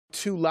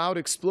Two loud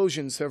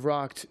explosions have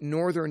rocked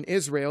northern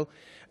Israel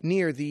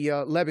near the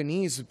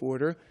Lebanese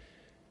border.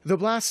 The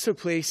blast took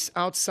place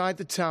outside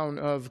the town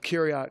of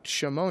Kyriat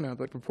Shmona,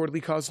 but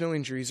reportedly caused no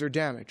injuries or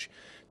damage.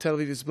 Tel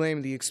Aviv has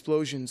blamed the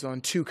explosions on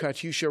two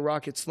Katyusha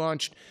rockets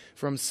launched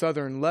from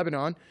southern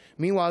Lebanon.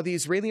 Meanwhile, the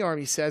Israeli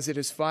army says it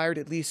has fired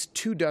at least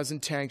 24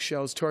 tank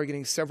shells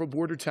targeting several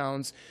border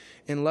towns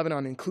in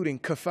Lebanon, including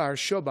Kfar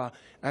Shouba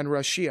and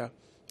Rashia.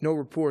 No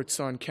reports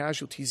on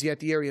casualties, yet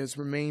the area has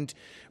remained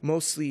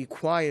mostly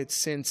quiet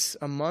since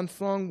a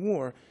month-long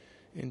war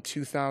in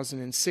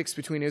 2006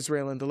 between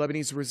Israel and the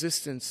Lebanese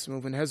resistance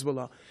movement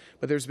Hezbollah.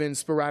 But there's been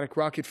sporadic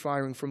rocket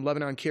firing from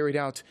Lebanon carried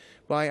out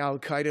by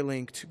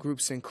al-Qaeda-linked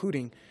groups,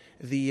 including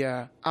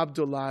the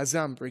Abdullah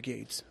Azam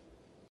brigades.